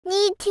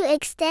Need to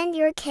extend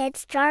your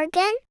kids'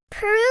 jargon?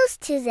 Peruse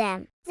to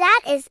them. That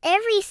is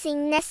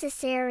everything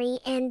necessary,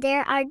 and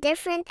there are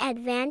different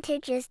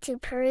advantages to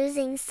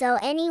perusing, so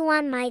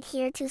anyone might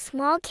hear to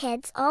small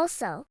kids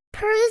also.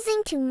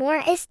 Perusing to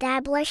more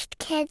established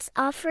kids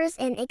offers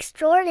an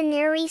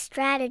extraordinary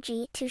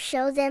strategy to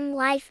show them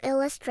life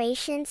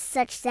illustrations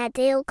such that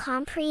they'll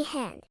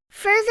comprehend.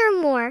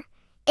 Furthermore,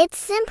 it's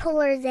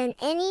simpler than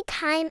any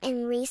time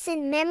in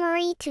recent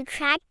memory to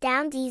track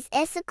down these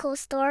ethical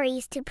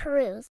stories to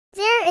peruse.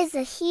 There is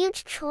a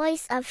huge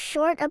choice of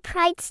short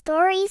upright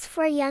stories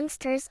for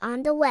youngsters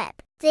on the web.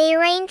 They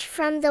range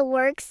from the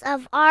works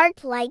of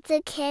art like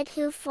The Kid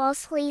Who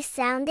Falsely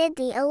Sounded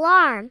the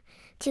Alarm,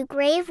 to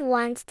grave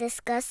ones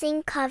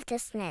discussing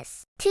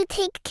covetousness. To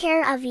take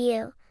care of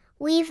you,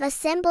 we've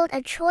assembled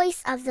a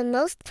choice of the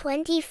most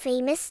 20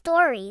 famous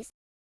stories.